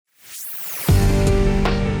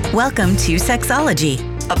Welcome to Sexology,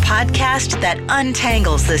 a podcast that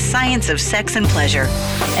untangles the science of sex and pleasure.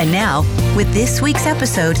 And now, with this week's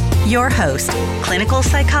episode, your host, clinical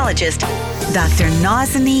psychologist, Dr.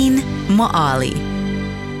 Nazanin Moali.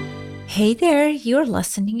 Hey there, you're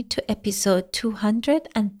listening to episode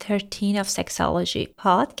 213 of Sexology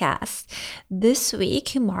podcast. This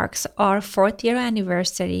week marks our 4th year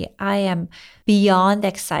anniversary. I am beyond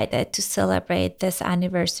excited to celebrate this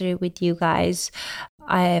anniversary with you guys.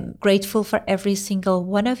 I am grateful for every single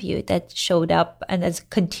one of you that showed up and has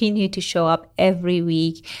continued to show up every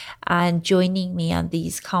week and joining me on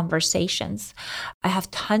these conversations. I have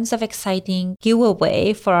tons of exciting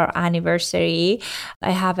giveaway for our anniversary. I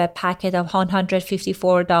have a packet of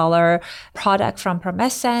 $154 product from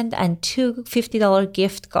Promescent and 2 $50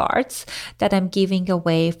 gift cards that I'm giving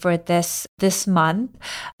away for this month.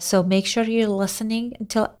 So make sure you're listening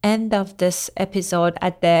until end of this episode.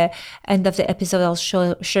 At the end of the episode, I'll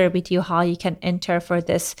share with you how you can enter for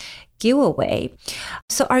this giveaway.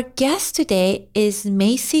 So our guest today is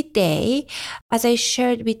Macy Day. As I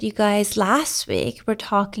shared with you guys last week, we're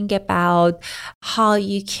talking about how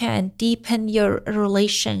you can deepen your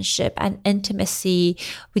relationship and intimacy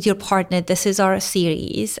with your partner. This is our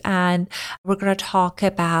series, and we're going to talk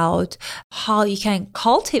about how you can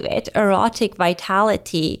cultivate erotic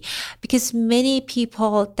vitality, because many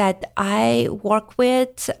people that I work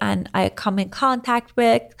with and I come in contact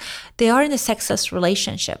with, they are in a sexless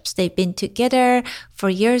relationships. They've been together for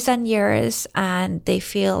years and years, and they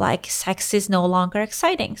feel like sex is no longer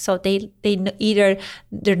exciting. So they either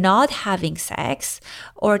they're not having sex,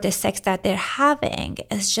 or the sex that they're having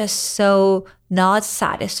is just so not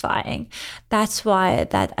satisfying. That's why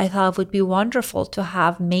that I thought it would be wonderful to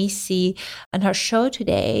have Macy on her show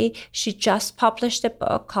today. She just published a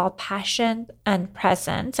book called Passion and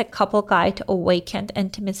Presence, a couple guide to awakened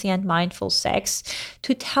intimacy and mindful sex,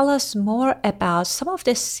 to tell us more about some of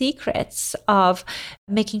the secrets of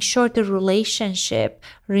making sure the relationship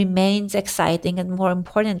remains exciting, and more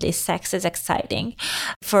importantly, sex is exciting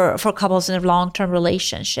for couples in a long-term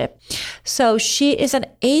relationship. So she is an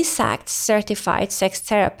AASACT certified sex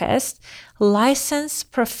therapist,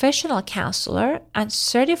 licensed professional counselor, and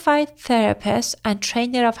certified therapist and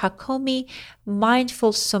trainer of Hakomi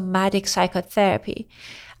mindful somatic psychotherapy.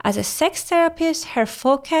 As a sex therapist, her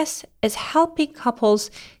focus is helping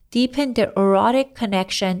couples deepen their erotic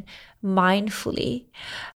connection mindfully.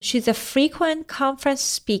 She's a frequent conference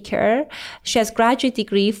speaker. She has a graduate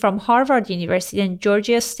degree from Harvard University and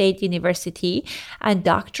Georgia State University, and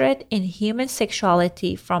doctorate in human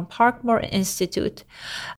sexuality from Parkmore Institute.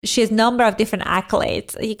 She has a number of different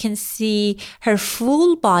accolades. You can see her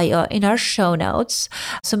full bio in our show notes.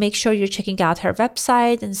 So make sure you're checking out her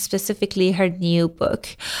website and specifically her new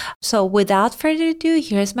book. So without further ado,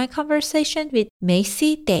 here's my conversation with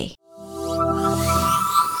Macy Day.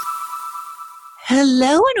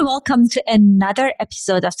 Hello and welcome to another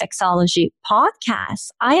episode of Sexology Podcast.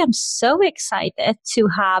 I am so excited to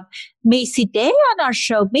have Macy Day on our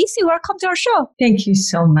show. Macy, welcome to our show. Thank you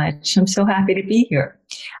so much. I'm so happy to be here.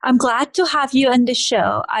 I'm glad to have you on the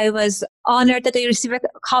show. I was honored that I received a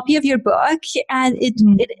copy of your book, and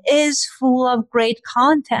it is full of great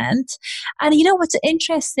content. And you know what's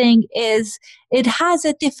interesting is it has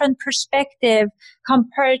a different perspective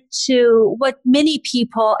compared to what many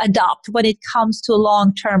people adopt when it comes to a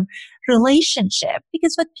long-term relationship.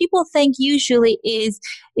 Because what people think usually is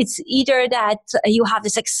it's either that you have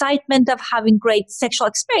this excitement of having great sexual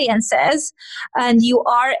experiences and you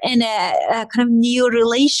are in a kind of new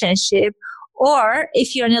relationship, or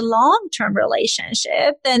if you're in a long-term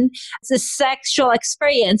relationship, then the sexual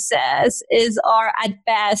experiences are at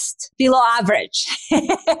best below average. And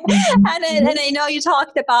I know you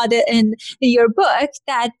talked about it in your book,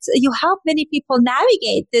 that you help many people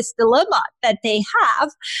navigate this dilemma that they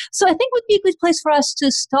have. So I think it would be a good place for us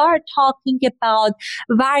to start talking about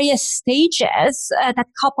various stages that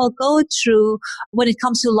couple go through when it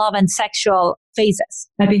comes to love and sexual phases.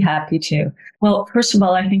 I'd be happy to. Well, first of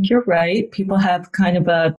all, I think you're right. People have kind of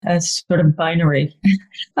a sort of binary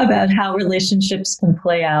about how relationships can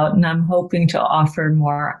play out, and I'm hoping to offer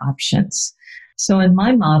more options. So in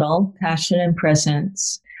my model, Passion and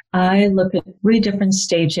Presence, I look at 3 different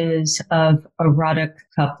stages of erotic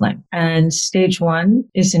coupling. And stage 1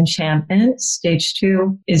 is enchantment, stage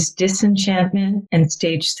 2 is disenchantment, and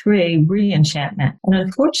stage 3, re-enchantment. And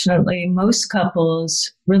unfortunately, most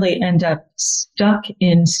couples really end up stuck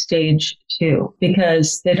in stage 2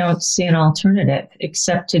 because they don't see an alternative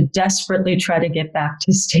except to desperately try to get back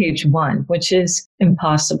to stage 1, which is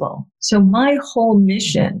impossible. So my whole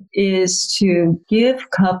mission is to give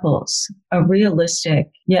couples a realistic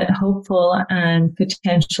yet hopeful and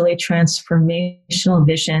potentially transformational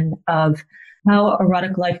vision of how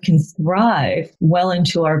erotic life can thrive well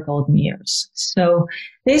into our golden years. So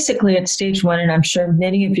basically at stage 1, and I'm sure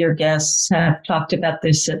many of your guests have talked about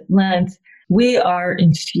this at length, we are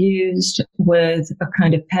infused with a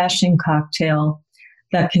kind of passion cocktail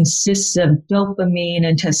that consists of dopamine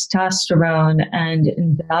and testosterone and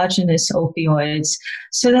endogenous opioids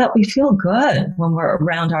so that we feel good when we're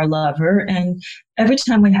around our lover. And every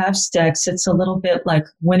time we have sex, it's a little bit like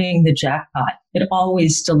winning the jackpot. It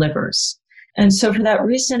always delivers. And so for that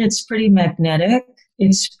reason, it's pretty magnetic.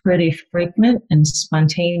 It's pretty frequent and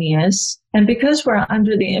spontaneous. And because we're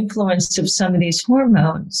under the influence of some of these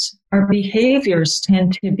hormones, our behaviors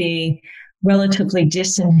tend to be relatively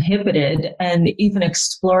disinhibited and even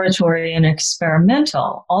exploratory and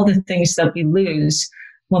experimental, all the things that we lose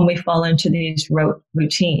when we fall into these rote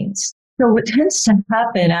routines. So what tends to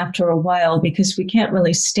happen after a while, because we can't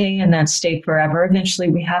really stay in that state forever, eventually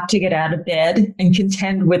we have to get out of bed and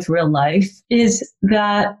contend with real life, is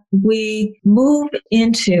that we move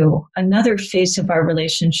into another phase of our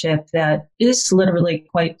relationship that is literally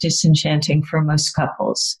quite disenchanting for most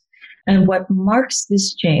couples. And what marks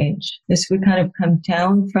this change is we kind of come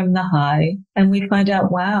down from the high and we find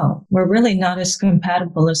out, wow, we're really not as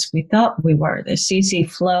compatible as we thought we were. This easy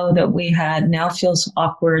flow that we had now feels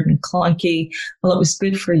awkward and clunky. Well, it was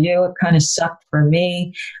good for you. It kind of sucked for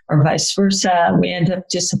me, or vice versa. We end up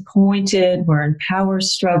disappointed. We're in power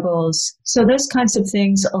struggles. So those kinds of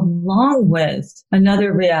things, along with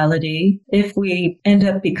another reality, if we end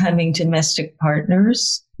up becoming domestic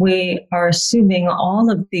partners, we are assuming all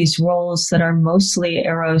of these roles that are mostly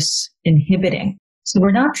eros inhibiting. So we're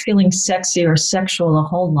not feeling sexy or sexual a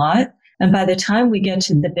whole lot. And by the time we get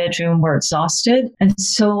to the bedroom, we're exhausted. And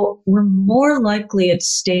so we're more likely at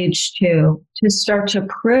stage 2 to start to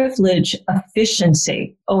privilege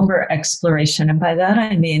efficiency over exploration. And by that,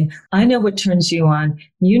 I mean, I know what turns you on.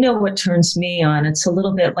 You know what turns me on. It's a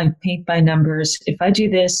little bit like paint by numbers. If I do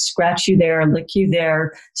this, scratch you there, lick you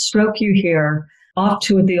there, stroke you here, off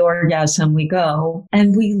to the orgasm we go,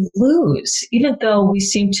 and we lose. Even though we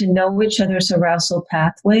seem to know each other's arousal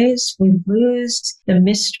pathways, we lose the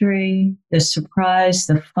mystery, the surprise,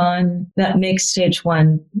 the fun that makes stage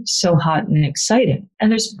 1 so hot and exciting.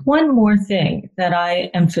 And there's one more thing that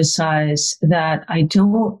I emphasize that I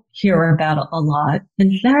don't hear about a lot,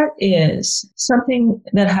 and that is something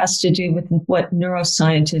that has to do with what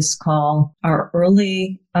neuroscientists call our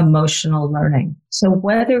early emotional learning. So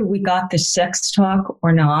whether we got the sex talk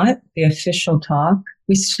or not, the official talk,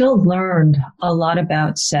 we still learned a lot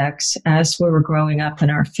about sex as we were growing up in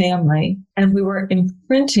our family, and we were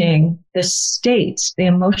imprinting the states, the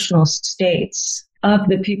emotional states of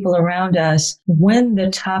the people around us when the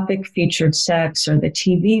topic featured sex or the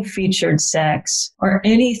TV featured sex or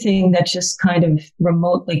anything that just kind of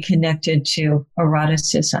remotely connected to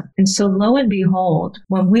eroticism. And so lo and behold,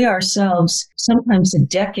 when we ourselves, sometimes a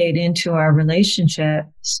decade into our relationship,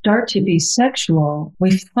 start to be sexual,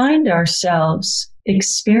 we find ourselves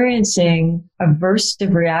experiencing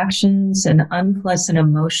aversive reactions and unpleasant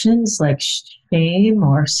emotions like shame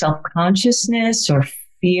or self-consciousness or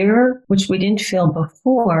fear, which we didn't feel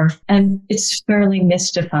before, and it's fairly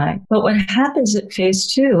mystifying. But what happens at phase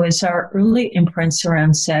 2 is our early imprints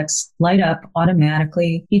around sex light up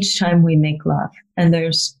automatically each time we make love. And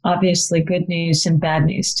there's obviously good news and bad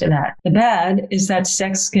news to that. The bad is that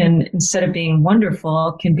sex can, instead of being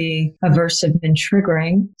wonderful, can be aversive and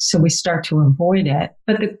triggering, so we start to avoid it.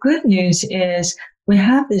 But the good news is we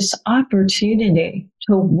have this opportunity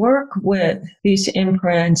to work with these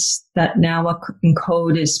imprints that now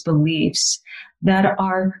encode as beliefs that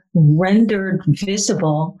are rendered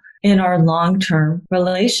visible in our long-term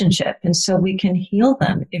relationship. And so we can heal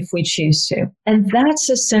them if we choose to. And that's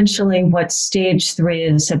essentially what stage 3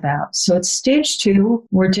 is about. So at stage 2,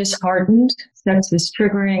 we're disheartened. Sex is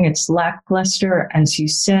triggering. It's lackluster. As you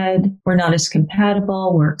said, we're not as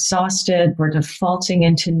compatible. We're exhausted. We're defaulting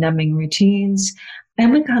into numbing routines.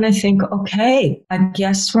 And we kind of think, okay, I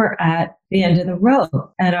guess we're at the end of the road.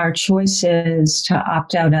 And our choice is to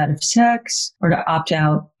opt out of sex or to opt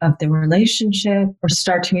out of the relationship or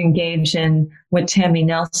start to engage in what Tammy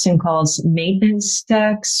Nelson calls maintenance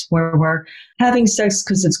sex, where we're having sex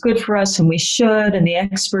because it's good for us and we should. And the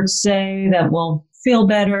experts say that we'll feel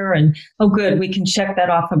better and, oh, good, we can check that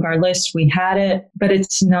off of our list. We had it, but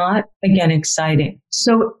it's not, again, exciting.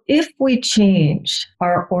 So if we change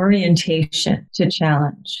our orientation to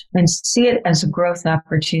challenge and see it as a growth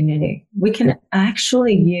opportunity, we can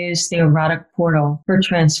actually use the erotic portal for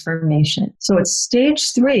transformation. So at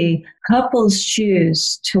stage 3, couples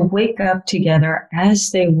choose to wake up together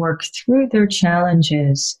as they work through their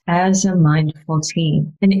challenges as a mindful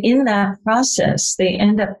team. And in that process, they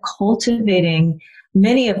end up cultivating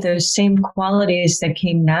many of those same qualities that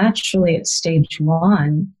came naturally at stage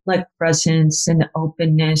 1, like presence and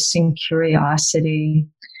openness and curiosity.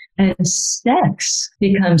 And sex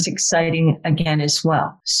becomes exciting again as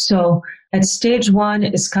well. So at stage 1,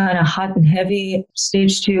 it's kind of hot and heavy.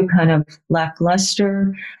 Stage 2, kind of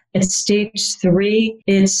lackluster. At stage 3,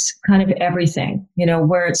 it's kind of everything,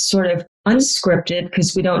 where it's sort of unscripted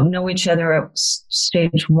because we don't know each other at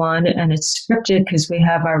stage 1, and it's scripted because we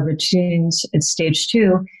have our routines at stage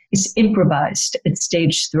 2. It's improvised at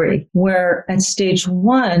stage 3, where at stage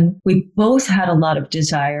 1, we both had a lot of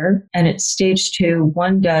desire, and at stage 2,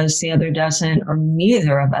 one does, the other doesn't, or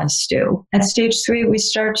neither of us do. At stage 3, we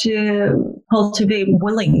start to cultivate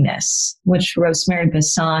willingness, which Rosemary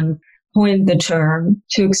Basson coined the term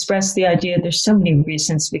to express the idea there's so many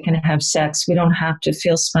reasons we can have sex. We don't have to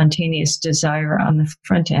feel spontaneous desire on the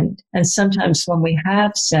front end. And sometimes when we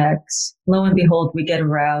have sex, lo and behold, we get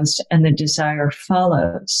aroused and the desire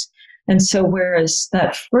follows. And so whereas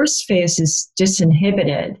that first phase is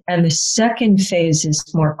disinhibited and the second phase is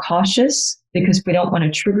more cautious because we don't want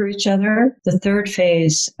to trigger each other, the third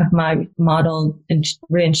phase of my model in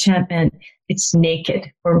re-enchantment, it's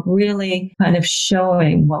naked. We're really kind of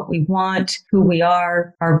showing what we want, who we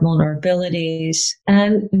are, our vulnerabilities.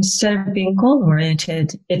 And instead of being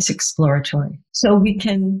goal-oriented, it's exploratory. So we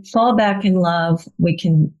can fall back in love. We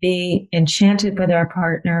can be enchanted with our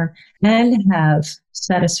partner and have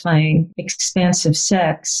satisfying, expansive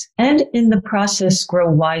sex, and in the process grow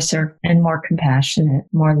wiser and more compassionate,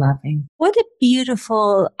 more loving. What a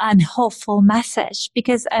beautiful and hopeful message,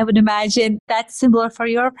 because I would imagine that's similar for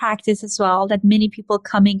your practice as well, that many people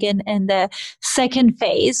coming in the second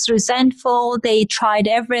phase, resentful, they tried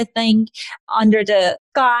everything under the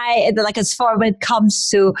sky, and like as far when it comes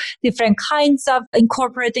to different kinds of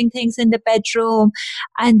incorporating things in the bedroom,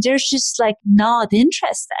 and they're just like not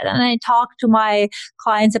interested. And I talk to my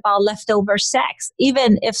clients about leftover sex,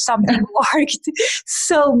 even if something worked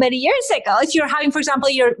so many years ago. If you're having, for example,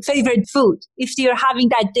 your favorite food, if you're having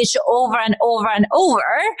that dish over and over and over,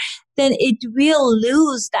 then it will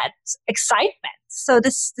lose that excitement. So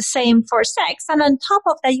this is the same for sex. And on top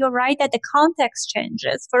of that, you're right that the context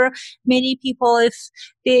changes. For many people, if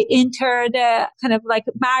they enter the kind of like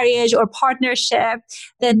marriage or partnership,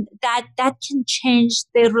 then that can change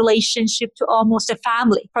their relationship to almost a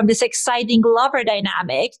family, from this exciting lover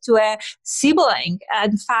dynamic to a sibling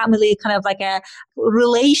and family, kind of like a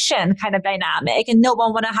relation kind of dynamic. And no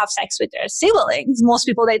one want to have sex with their siblings. Most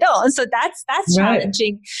people, they don't. So that's right.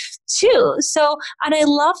 Challenging too. So, and I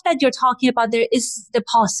love that you're talking about there is the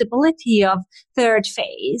possibility of third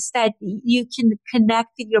phase, that you can connect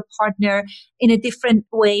with your partner in a different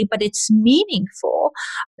way, but it's meaningful.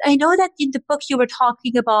 I know that in the book you were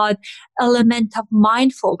talking about element of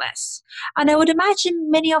mindfulness. And I would imagine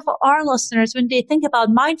many of our listeners, when they think about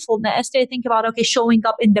mindfulness, they think about, okay, showing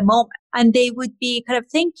up in the moment. And they would be kind of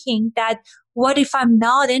thinking that, what if I'm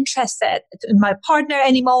not interested in my partner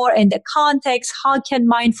anymore, in the context? How can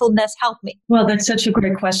mindfulness help me? Well, that's such a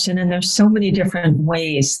great question. And there's so many different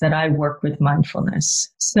ways that I work with mindfulness.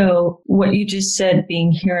 So what you just said,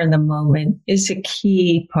 being here in the moment, is a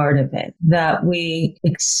key part of it, that we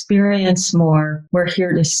experience more. We're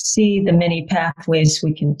here to see the many pathways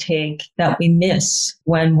we can take that we miss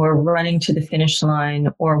when we're running to the finish line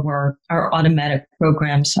or our automatic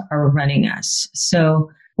programs are running us.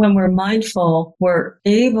 So when we're mindful, we're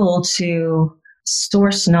able to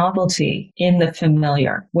source novelty in the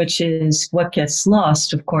familiar, which is what gets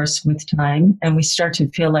lost, of course, with time. And we start to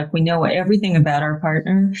feel like we know everything about our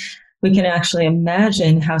partner. We can actually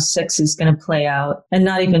imagine how sex is going to play out and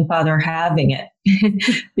not even bother having it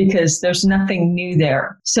because there's nothing new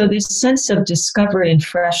there. So this sense of discovery and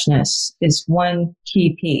freshness is one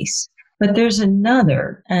key piece. But there's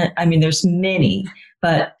another, there's many.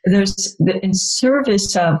 But in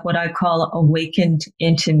service of what I call awakened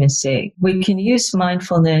intimacy, we can use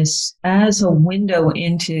mindfulness as a window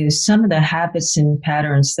into some of the habits and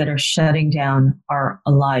patterns that are shutting down our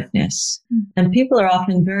aliveness. And people are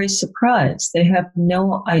often very surprised. They have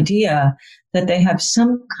no idea that they have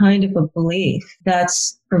some kind of a belief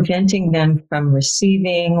that's preventing them from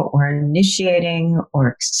receiving or initiating or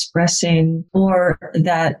expressing, or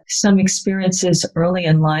that some experiences early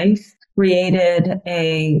in life created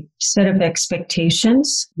a set of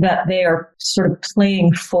expectations that they are sort of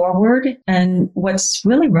playing forward. And what's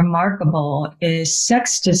really remarkable is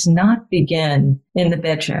sex does not begin in the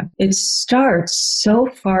bedroom. It starts so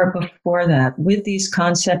far before that with these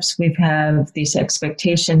concepts we have, these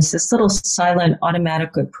expectations, this little silent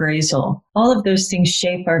automatic appraisal. All of those things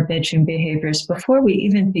shape our bedroom behaviors before we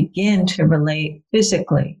even begin to relate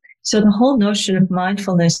physically. So the whole notion of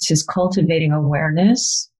mindfulness is cultivating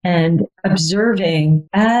awareness and observing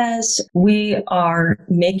as we are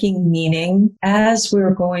making meaning, as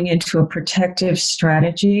we're going into a protective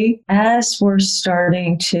strategy, as we're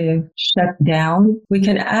starting to shut down, we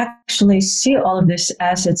can actually see all of this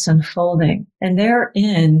as it's unfolding. And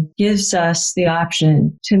therein gives us the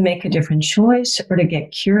option to make a different choice or to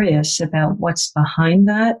get curious about what's behind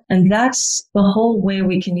that. And that's the whole way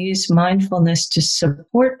we can use mindfulness to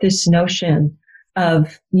support this notion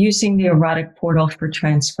of using the erotic portal for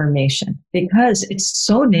transformation. Because it's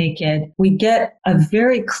so naked, we get a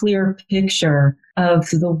very clear picture of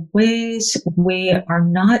the ways we are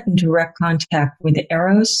not in direct contact with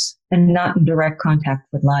Eros and not in direct contact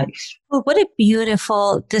with life. Well, what a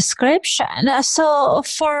beautiful description. So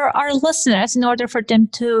for our listeners, in order for them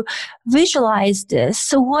to visualize this,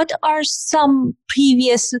 so what are some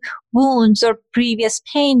previous wounds or previous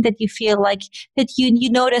pain that you feel like that you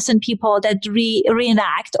notice in people that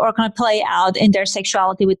reenact or kind of play out in their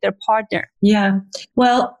sexuality with their partner? Yeah.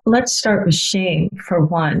 Well, let's start with shame for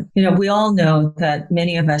one. We all know that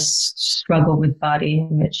many of us struggle with body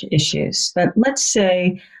image issues, but let's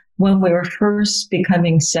say when we were first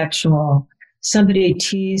becoming sexual, somebody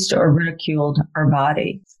teased or ridiculed our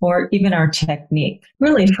body or even our technique.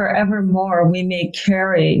 Really, forevermore, we may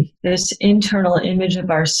carry this internal image of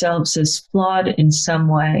ourselves as flawed in some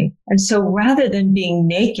way. And so rather than being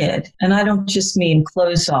naked, and I don't just mean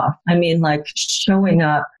clothes off, I mean like showing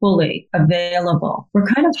up fully available, we're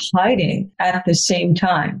kind of hiding at the same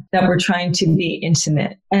time that we're trying to be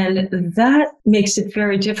intimate. And that makes it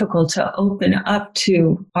very difficult to open up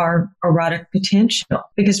to our erotic potential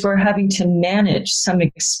because we're having to manage some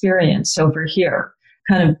experience over here,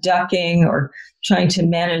 kind of ducking or trying to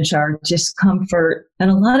manage our discomfort. And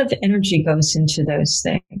a lot of energy goes into those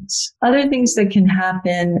things. Other things that can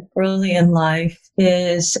happen early in life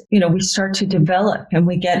is, we start to develop and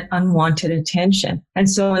we get unwanted attention. And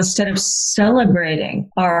so instead of celebrating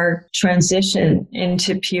our transition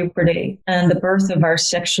into puberty and the birth of our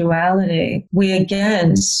sexuality, we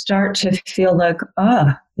again start to feel like,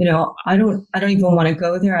 I don't even want to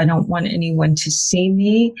go there. I don't want anyone to see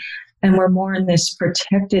me. And we're more in this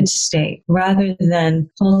protected state rather than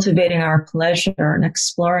cultivating our pleasure and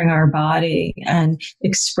exploring our body and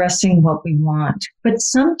expressing what we want. But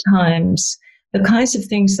sometimes the kinds of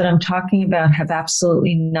things that I'm talking about have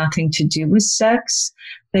absolutely nothing to do with sex.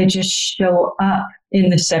 They just show up in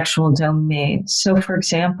the sexual domain. So for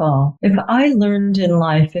example, if I learned in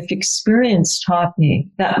life, if experience taught me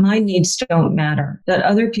that my needs don't matter, that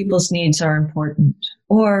other people's needs are important,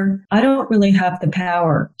 or I don't really have the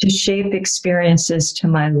power to shape experiences to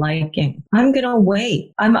my liking, I'm going to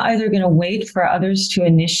wait. I'm either going to wait for others to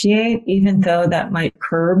initiate, even though that might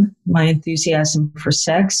curb my enthusiasm for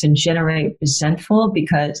sex and generate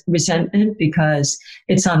resentment because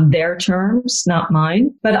it's on their terms, not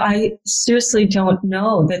mine. But I seriously don't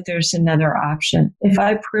know that there's another option. If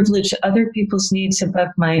I privilege other people's needs above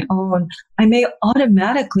my own, I may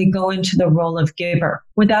automatically go into the role of giver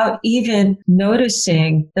without even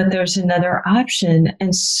noticing that there's another option.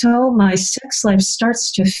 And so my sex life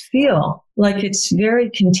starts to feel like it's very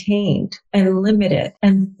contained and limited.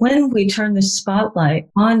 And when we turn the spotlight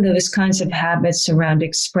on those kinds of habits around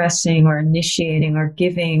expressing or initiating or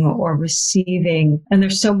giving or receiving, and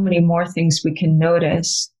there's so many more things we can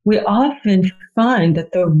notice, we often find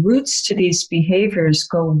that the roots to these behaviors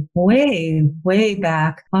go way, way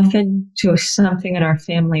back, often to something in our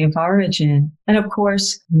family of origin. And of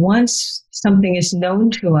course, once something is known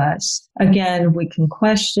to us, again, we can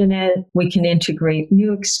question it. We can integrate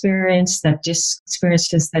new experiences that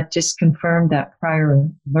disconfirm that prior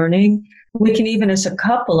learning. We can even, as a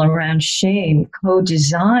couple around shame,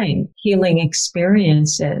 co-design healing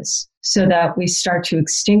experiences. so that we start to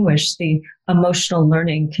extinguish the emotional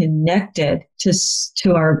learning connected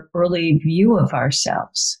to our early view of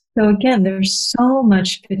ourselves. So again, there's so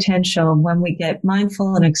much potential when we get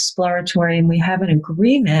mindful and exploratory, and we have an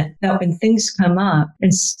agreement that when things come up,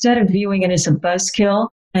 instead of viewing it as a buzzkill,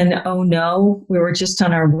 and oh no, we were just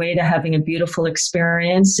on our way to having a beautiful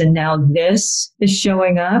experience and now this is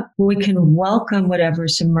showing up, we can welcome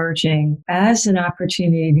whatever's emerging as an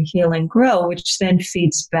opportunity to heal and grow, which then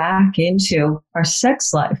feeds back into our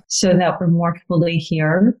sex life so that we're more fully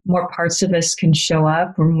here, more parts of us can show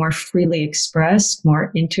up, we're more freely expressed,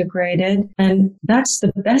 more integrated. And that's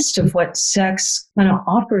the best of what sex kind of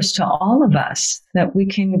offers to all of us, that we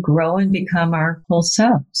can grow and become our whole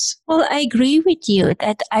selves. Well, I agree with you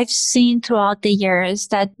that I've seen throughout the years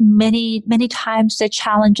that many times the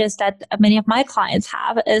challenges that many of my clients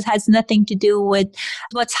have has nothing to do with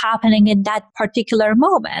what's happening in that particular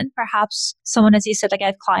moment. Perhaps someone, as you said, like I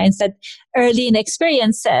have clients that early in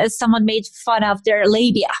experiences, someone made fun of their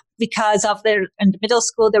labia because of in middle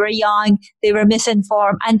school, they were young, they were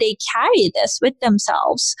misinformed, and they carry this with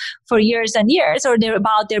themselves for years and years, or they're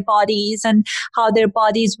about their bodies and how their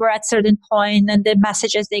bodies were at certain point and the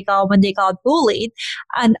messages they got when they got bullied.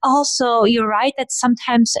 And also, you're right that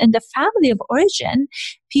sometimes in the family of origin,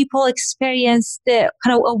 people experience the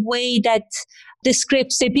kind of a way that they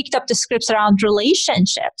picked up the scripts around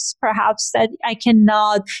relationships, perhaps that I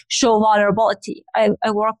cannot show vulnerability. I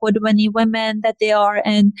work with many women that they are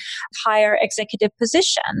in higher executive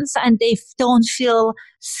positions and they don't feel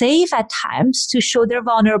safe at times to show their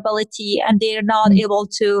vulnerability and they're not able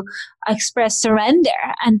to express surrender.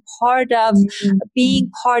 And part of being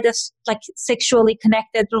part of like sexually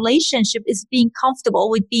connected relationship is being comfortable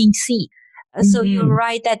with being seen. So you're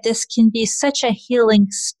right that this can be such a healing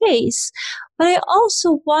space. But I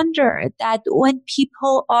also wonder that when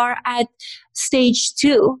people are at stage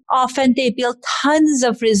 2, often they build tons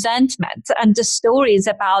of resentment and the stories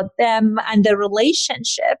about them and the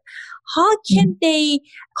relationship. How can they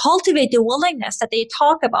cultivate the willingness that they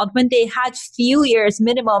talk about when they had few years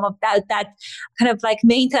minimum of that kind of like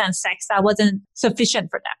maintenance sex that wasn't sufficient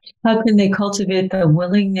for them? How can they cultivate the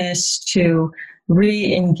willingness to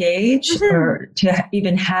re-engage or to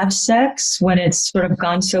even have sex when it's sort of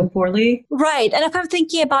gone so poorly? Right. And if I'm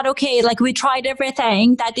thinking about, okay, like we tried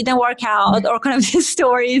everything that didn't work out, or kind of these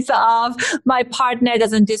stories of my partner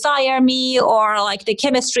doesn't desire me, or like the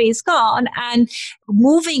chemistry is gone, and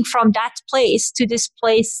moving from that place to this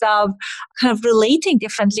place of kind of relating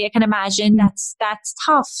differently, I can imagine that's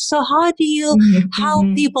tough. So how do you help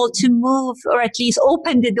people to move or at least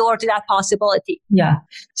open the door to that possibility? Yeah.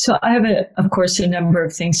 So I have, of course, a number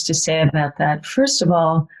of things to say about that. First of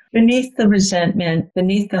all, beneath the resentment,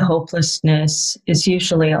 beneath the hopelessness is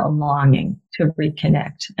usually a longing to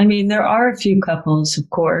reconnect. I mean, there are a few couples, of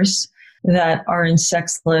course, that are in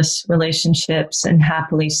sexless relationships and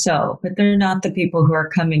happily so, but they're not the people who are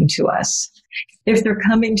coming to us. If they're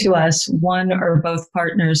coming to us, one or both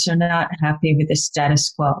partners are not happy with the status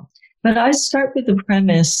quo. But I start with the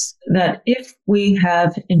premise that if we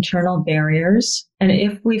have internal barriers and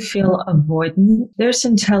if we feel avoidant, there's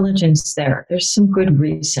intelligence there. There's some good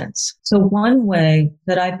reasons. So one way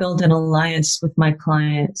that I build an alliance with my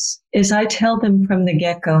clients is I tell them from the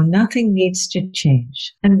get-go, nothing needs to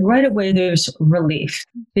change. And right away, there's relief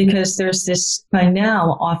because there's this, by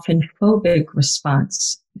now, often phobic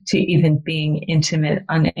response to even being intimate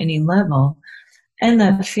on any level. And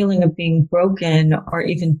that feeling of being broken or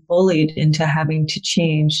even bullied into having to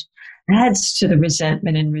change adds to the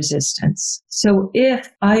resentment and resistance. So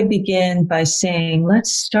if I begin by saying,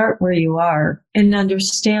 let's start where you are and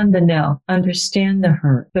understand the no, understand the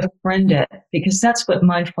hurt, befriend it, because that's what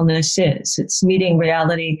mindfulness is. It's meeting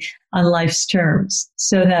reality on life's terms,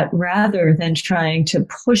 so that rather than trying to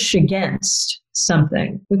push against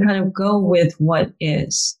something, we kind of go with what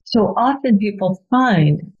is. So often people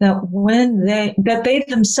find that that they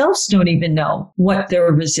themselves don't even know what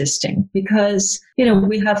they're resisting because,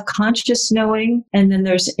 we have conscious knowing and then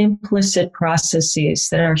there's implicit processes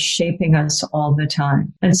that are shaping us all the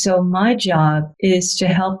time. And so my job is to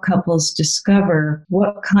help couples discover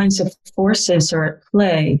what kinds of forces are at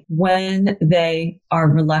play when they are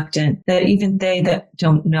reluctant, that even they that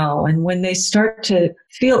don't know. And when they start to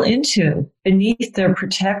feel into beneath their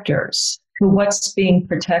protectors, to what's being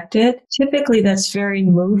protected, typically that's very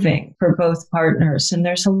moving for both partners. And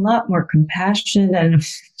there's a lot more compassion and a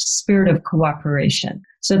spirit of cooperation.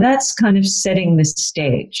 So that's kind of setting the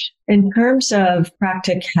stage. In terms of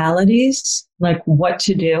practicalities, like what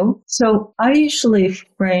to do. So I usually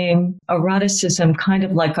frame eroticism kind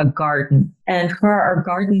of like a garden. And for our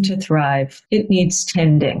garden to thrive, it needs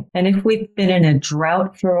tending. And if we've been in a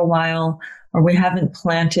drought for a while, or we haven't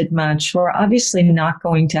planted much, we're obviously not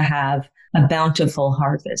going to have a bountiful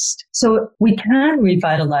harvest. So we can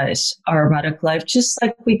revitalize our erotic life just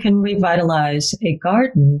like we can revitalize a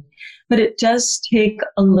garden, but it does take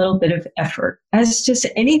a little bit of effort, as does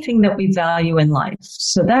anything that we value in life.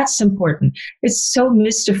 So that's important. It's so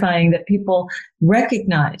mystifying that people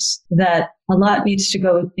recognize that a lot needs to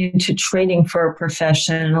go into training for a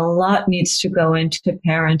profession, and a lot needs to go into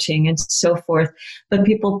parenting and so forth. But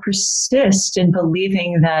people persist in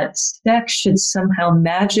believing that sex should somehow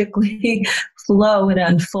magically flow and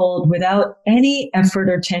unfold without any effort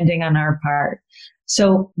or tending on our part.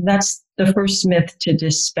 So that's the first myth to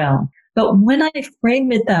dispel. But when I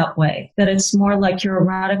frame it that way, that it's more like your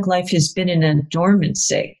erotic life has been in a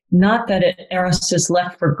dormancy, not that Eros is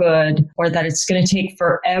left for good or that it's going to take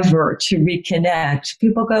forever to reconnect,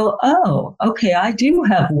 people go, oh, okay, I do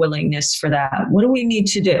have willingness for that. What do we need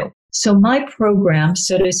to do? So my program,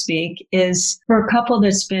 so to speak, is for a couple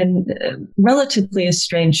that's been relatively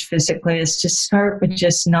estranged physically, is to start with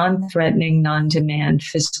just non-threatening, non-demand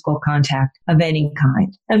physical contact of any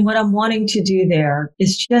kind. And what I'm wanting to do there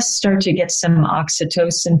is just start to get some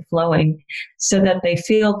oxytocin flowing so that they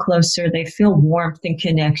feel closer, they feel warmth and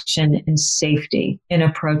connection and safety in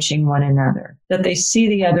approaching one another, that they see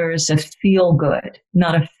the other as a feel good,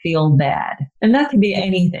 not a feel bad. And that can be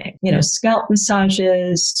anything, scalp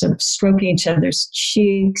massages, sort of stroking each other's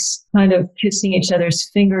cheeks, kind of kissing each other's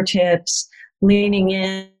fingertips, leaning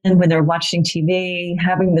in when they're watching TV,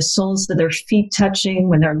 having the soles of their feet touching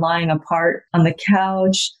when they're lying apart on the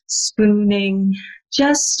couch, spooning,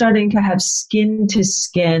 just starting to have skin to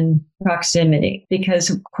skin proximity,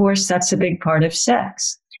 because of course that's a big part of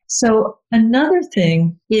sex. So another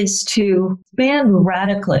thing is to expand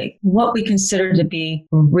radically what we consider to be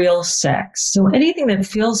real sex. So anything that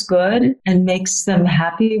feels good and makes them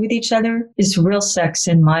happy with each other is real sex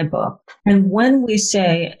in my book. And when we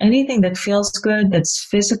say anything that feels good, that's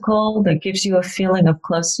physical, that gives you a feeling of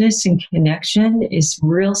closeness and connection is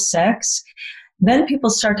real sex, then people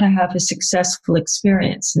start to have a successful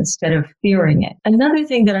experience instead of fearing it. Another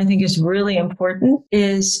thing that I think is really important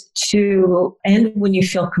is to end when you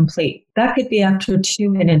feel complete. That could be after 2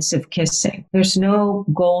 minutes of kissing. There's no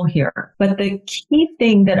goal here. But the key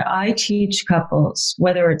thing that I teach couples,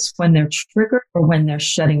 whether it's when they're triggered or when they're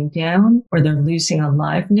shutting down or they're losing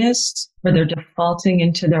aliveness, or they're defaulting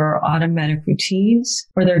into their automatic routines,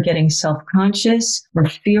 or they're getting self-conscious or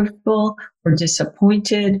fearful or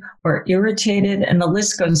disappointed or irritated, and the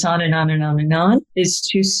list goes on and on and on and on, is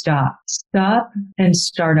to stop. Stop and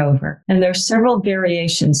start over. And there are several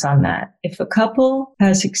variations on that. If a couple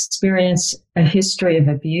has experienced a history of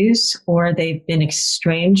abuse or they've been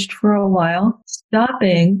estranged for a while,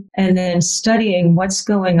 stopping and then studying what's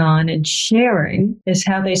going on and sharing is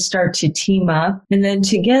how they start to team up. And then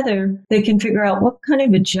together they can figure out what kind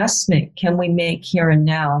of adjustment can we make here and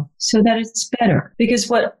now so that it's better. Because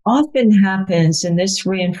what often happens, and this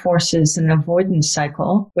reinforces an avoidance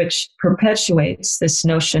cycle, which perpetuates this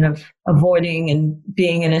notion of avoiding and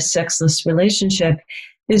being in a sexless relationship,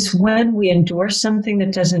 is when we endure something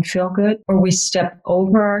that doesn't feel good, or we step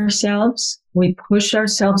over ourselves, we push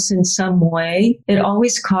ourselves in some way, it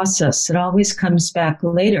always costs us. It always comes back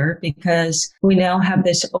later because we now have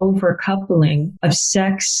this overcoupling of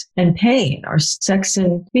sex and pain or sex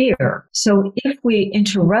and fear. So if we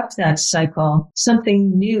interrupt that cycle,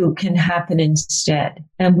 something new can happen instead.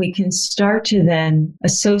 And we can start to then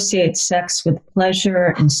associate sex with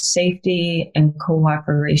pleasure and safety and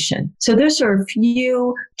cooperation. So those are a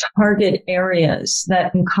few target areas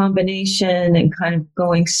that in combination and kind of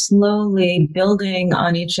going slowly building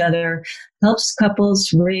on each other helps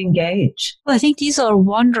couples re-engage. Well, I think these are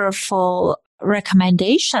wonderful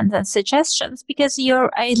recommendations and suggestions because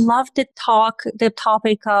I love the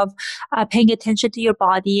topic of paying attention to your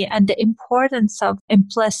body and the importance of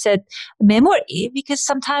implicit memory, because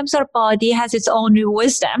sometimes our body has its own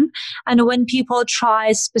wisdom. And when people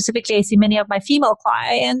try, specifically, I see many of my female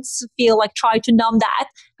clients try to numb that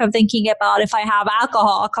from thinking about if I have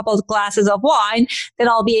alcohol, a couple of glasses of wine, then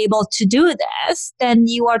I'll be able to do this. Then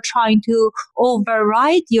you are trying to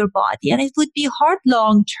override your body. And it would be hard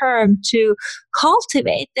long term to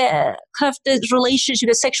cultivate the kind of the relationship,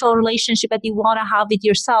 the sexual relationship that you want to have with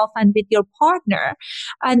yourself and with your partner.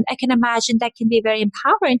 And I can imagine that can be very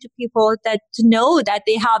empowering to people that to know that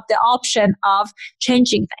they have the option of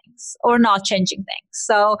changing things or not changing things.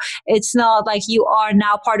 So it's not like you are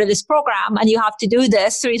now part of this program and you have to do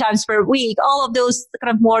this 3 times per week. All of those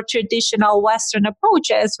kind of more traditional Western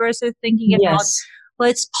approaches versus thinking about,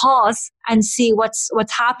 let's pause and see what's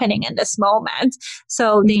happening in this moment.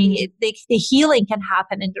 So the healing can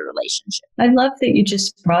happen in the relationship. I love that you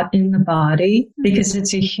just brought in the body because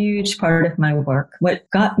it's a huge part of my work. What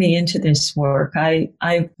got me into this work, I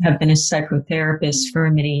have been a psychotherapist for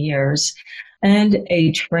many years and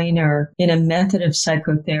a trainer in a method of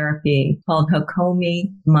psychotherapy called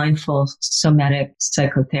Hakomi Mindful Somatic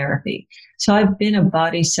Psychotherapy. So I've been a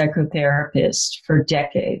body psychotherapist for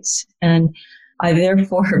decades, and I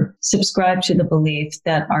therefore subscribe to the belief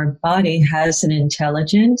that our body has an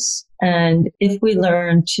intelligence. And if we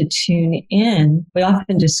learn to tune in, we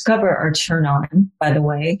often discover our turn on, by the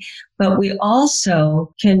way, but we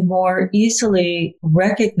also can more easily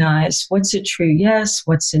recognize what's a true yes,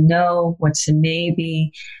 what's a no, what's a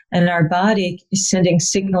maybe. And our body is sending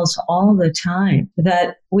signals all the time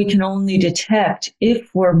that we can only detect if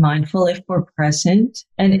we're mindful, if we're present,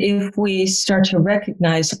 and if we start to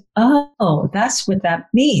recognize, oh, that's what that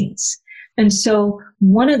means. And so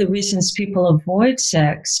one of the reasons people avoid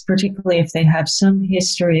sex, particularly if they have some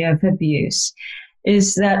history of abuse,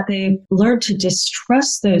 is that they've learned to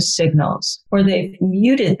distrust those signals, or they've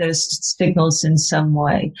muted those signals in some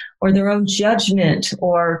way, or their own judgment,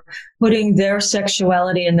 or putting their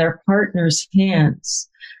sexuality in their partner's hands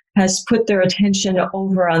has put their attention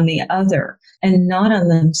over on the other and not on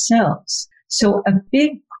themselves. So a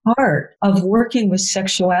big part of working with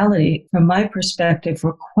sexuality, from my perspective,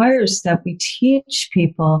 requires that we teach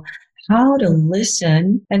people how to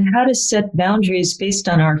listen and how to set boundaries based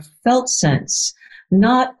on our felt sense,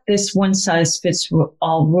 not this one size fits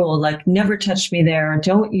all rule, like never touch me there, or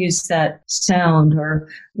don't use that sound, or,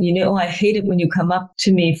 I hate it when you come up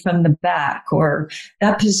to me from the back, or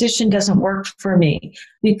that position doesn't work for me.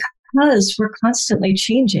 Because we're constantly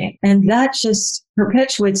changing. And that just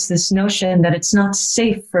perpetuates this notion that it's not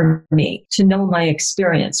safe for me to know my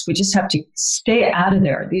experience. We just have to stay out of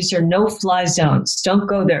there. These are no-fly zones. Don't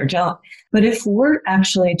go there. Don't. But if we're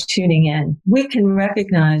actually tuning in, we can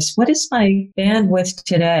recognize, what is my bandwidth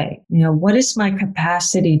today? What is my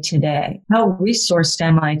capacity today? How resourced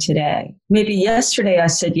am I today? Maybe yesterday I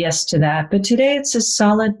said yes to that, but today it's a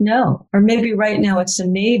solid no. Or maybe right now it's a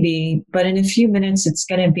maybe, but in a few minutes it's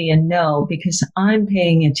going to be a no because I'm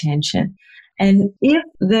paying attention. And if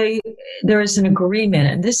there is an agreement,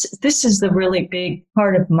 and this is the really big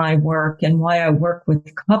part of my work and why I work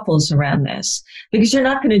with couples around this, because you're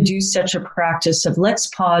not going to do such a practice of let's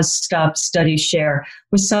pause, stop, study, share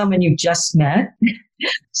with someone you just met.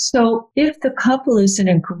 So if the couple is in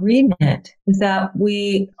agreement that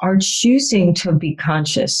we are choosing to be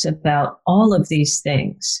conscious about all of these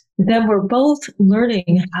things, then we're both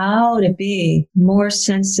learning how to be more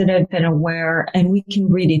sensitive and aware, and we can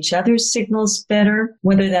read each other's signals better,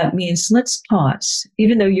 whether that means let's pause.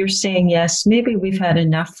 Even though you're saying yes, maybe we've had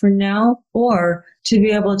enough for now, or to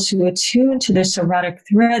be able to attune to this erotic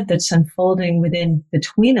thread that's unfolding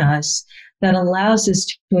between us that allows us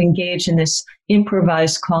to engage in this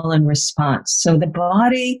improvised call and response. So the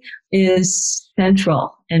body is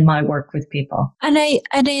central in my work with people. And I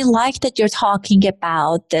like that you're talking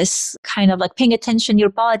about this kind of like paying attention to your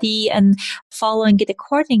body and following it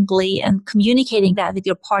accordingly and communicating that with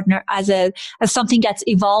your partner as something that's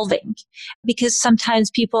evolving. Because sometimes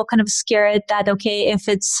people kind of scared that, okay, if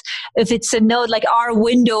it's a no, like our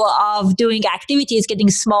window of doing activity is getting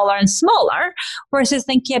smaller and smaller, versus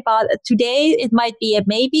thinking about today it might be a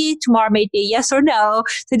maybe, tomorrow might be a yes or no.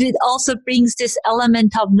 So it also brings this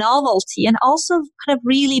element of novelty and also kind of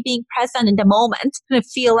really being present in the moment, kind of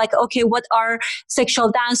feel like, okay, what our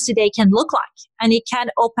sexual dance today can look like. And it can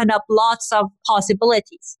open up lots of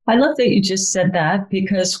possibilities. I love that you just said that,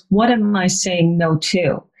 because what am I saying no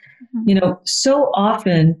to? So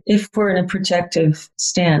often, if we're in a protective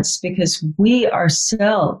stance, because we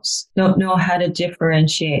ourselves don't know how to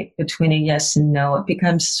differentiate between a yes and no, it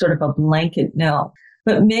becomes sort of a blanket no.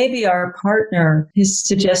 But maybe our partner has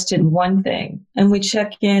suggested one thing and we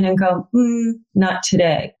check in and go, not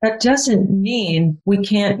today. That doesn't mean we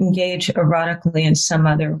can't engage erotically in some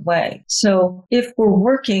other way. So if we're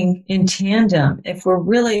working in tandem, if we're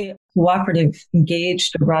really a cooperative,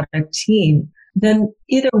 engaged erotic team, then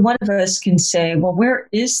either one of us can say, well, where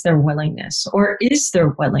is their willingness, or is there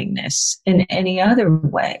willingness in any other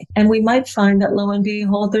way? And we might find that lo and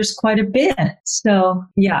behold, there's quite a bit. So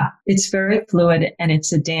yeah, it's very fluid, and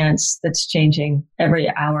it's a dance that's changing every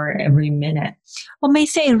hour, every minute. Well,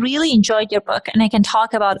 Macy, I really enjoyed your book, and I can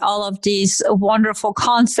talk about all of these wonderful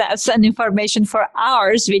concepts and information for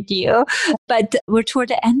hours with you, but we're toward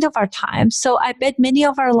the end of our time. So I bet many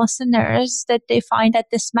of our listeners that they find that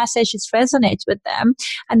this message resonates with them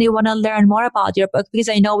and they want to learn more about your book, because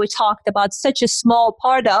I know we talked about such a small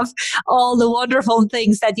part of all the wonderful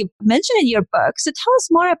things that you mentioned in your book. So tell us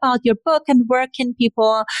more about your book and where can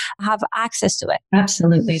people have access to it?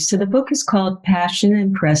 Absolutely. So the book is called Passion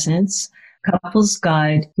and Presence, Couple's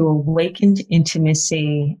Guide to Awakened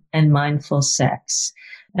Intimacy and Mindful Sex.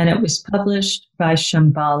 And it was published by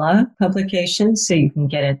Shambhala Publications, so you can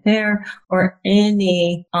get it there, or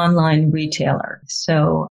any online retailer.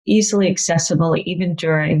 So easily accessible even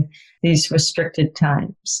during these restricted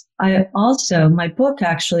times. My book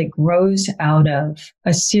actually grows out of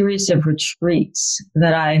a series of retreats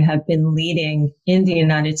that I have been leading in the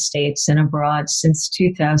United States and abroad since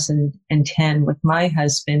 2010 with my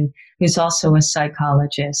husband, who's also a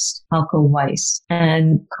psychologist, Halko Weiss.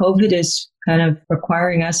 And COVID is kind of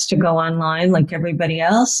requiring us to go online like everybody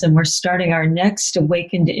else. And we're starting our next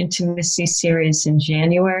Awakened Intimacy series in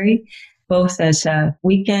January, both as a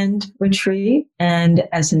weekend retreat and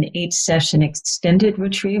as an 8-session extended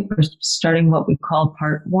retreat. We're starting what we call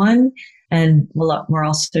part 1, and we're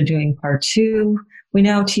also doing part 2. We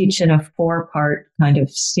now teach in a 4-part kind of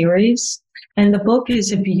series. And the book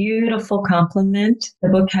is a beautiful complement. The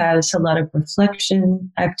book has a lot of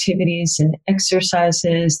reflection activities and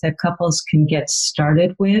exercises that couples can get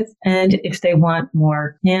started with. And if they want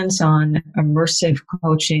more hands-on, immersive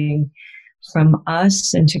coaching from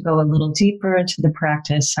us and to go a little deeper into the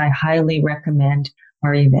practice, I highly recommend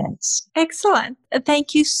our events. Excellent.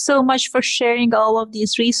 Thank you so much for sharing all of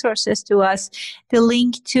these resources to us. The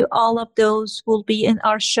link to all of those will be in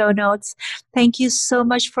our show notes. Thank you so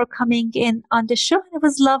much for coming in on the show. It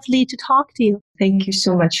was lovely to talk to you. Thank you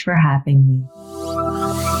so much for having me.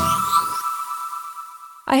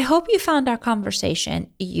 I hope you found our conversation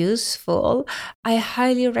useful. I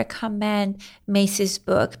highly recommend Macy's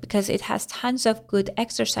book because it has tons of good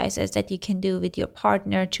exercises that you can do with your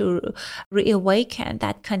partner to reawaken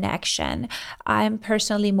that connection. I'm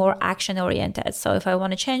personally more action oriented. So if I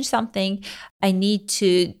want to change something, I need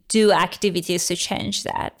to do activities to change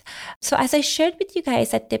that. So as I shared with you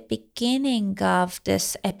guys at the beginning of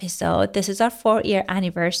this episode, this is our 4-year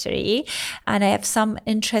anniversary, and I have some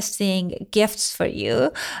interesting gifts for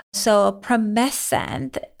you. So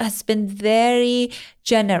Promescent has been very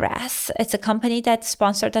generous. It's a company that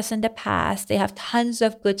sponsored us in the past. They have tons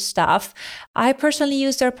of good stuff. I personally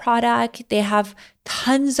use their product. They have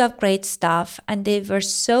tons of great stuff, and they were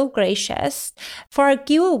so gracious. For a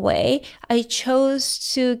giveaway, I chose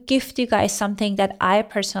to gift you guys something that I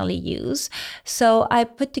personally use. So I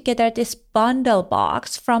put together this bundle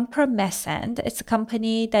box from Promescent. It's a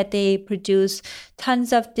company that they produce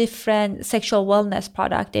tons of different sexual wellness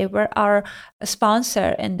products. They were our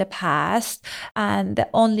sponsor in the past, and the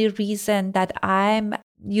only reason that I'm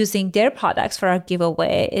using their products for our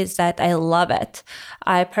giveaway is that I love it.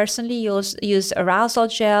 I personally use arousal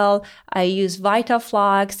gel. I use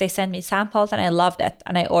VitaFlux. They sent me samples and I loved it,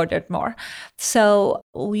 and I ordered more. So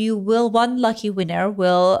one lucky winner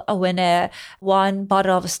will win one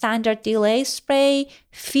bottle of standard delay spray,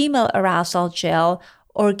 female arousal gel,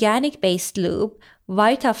 organic based lube,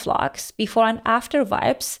 VitaFlux, before and after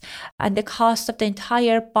wipes, and the cost of the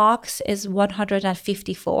entire box is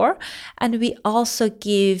 $154. And we also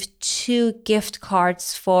give 2 gift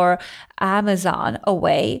cards for Amazon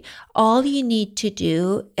away. All you need to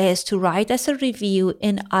do is to write us a review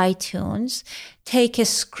in iTunes, take a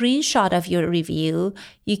screenshot of your review.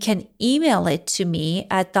 You can email it to me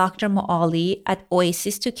at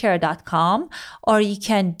drmoali@oasistocare.com, or you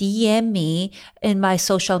can DM me in my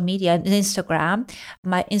social media on Instagram.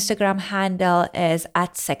 My Instagram handle is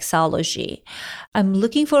 @sexology. I'm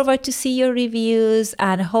looking forward to see your reviews,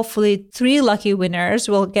 and hopefully 3 lucky winners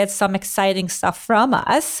will get some exciting stuff from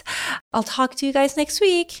us. I'll talk to you guys next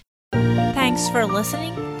week. Thanks for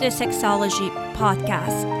listening to the Sexology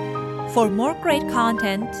Podcast. For more great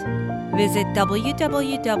content, visit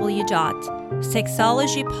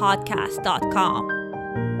www.sexologypodcast.com.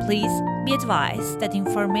 Please be advised that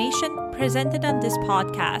information presented on this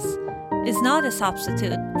podcast is not a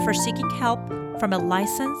substitute for seeking help from a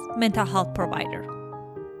licensed mental health provider.